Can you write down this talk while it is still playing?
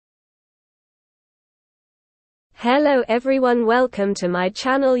Hello everyone, welcome to my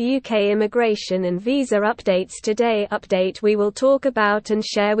channel UK Immigration and Visa Updates. Today update we will talk about and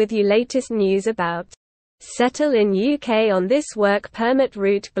share with you latest news about Settle in UK on this work permit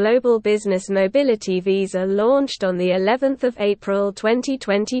route. Global Business Mobility Visa launched on the 11th of April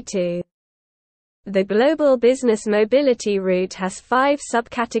 2022. The Global Business Mobility route has 5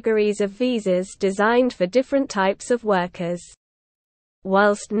 subcategories of visas designed for different types of workers.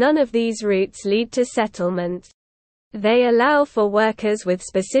 Whilst none of these routes lead to settlement, they allow for workers with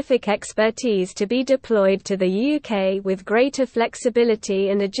specific expertise to be deployed to the UK with greater flexibility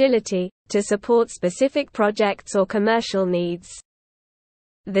and agility, to support specific projects or commercial needs.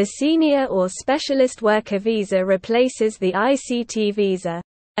 The Senior or Specialist Worker Visa replaces the ICT visa,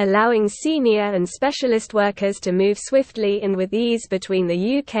 allowing senior and specialist workers to move swiftly and with ease between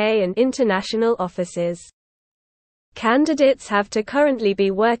the UK and international offices. Candidates have to currently be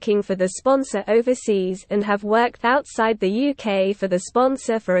working for the sponsor overseas and have worked outside the UK for the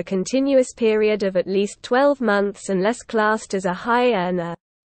sponsor for a continuous period of at least 12 months unless classed as a high earner.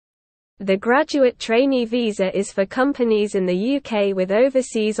 The Graduate Trainee Visa is for companies in the UK with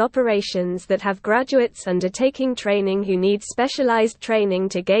overseas operations that have graduates undertaking training who need specialised training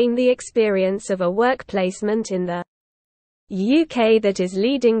to gain the experience of a work placement in the UK that is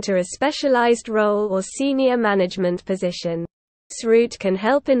leading to a specialised role or senior management position. This route can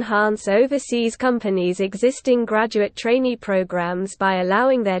help enhance overseas companies' existing graduate trainee programs by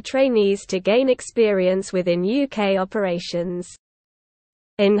allowing their trainees to gain experience within UK operations,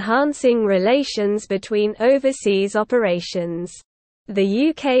 enhancing relations between overseas operations. The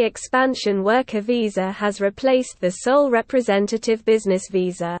UK Expansion Worker Visa has replaced the Sole Representative Business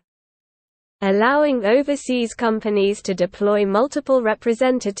Visa, allowing overseas companies to deploy multiple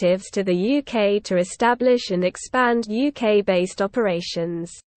representatives to the UK to establish and expand UK-based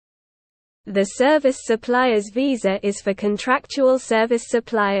operations. The Service Suppliers Visa is for contractual service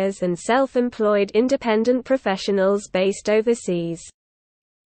suppliers and self-employed independent professionals based overseas.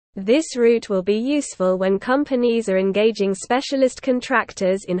 This route will be useful when companies are engaging specialist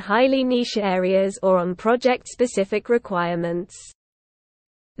contractors in highly niche areas or on project-specific requirements.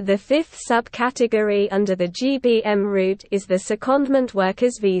 The 5th subcategory under the GBM route is the Secondment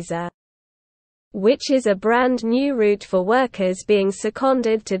Workers Visa, which is a brand new route for workers being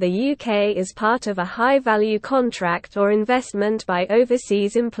seconded to the UK as part of a high-value contract or investment by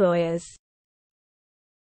overseas employers.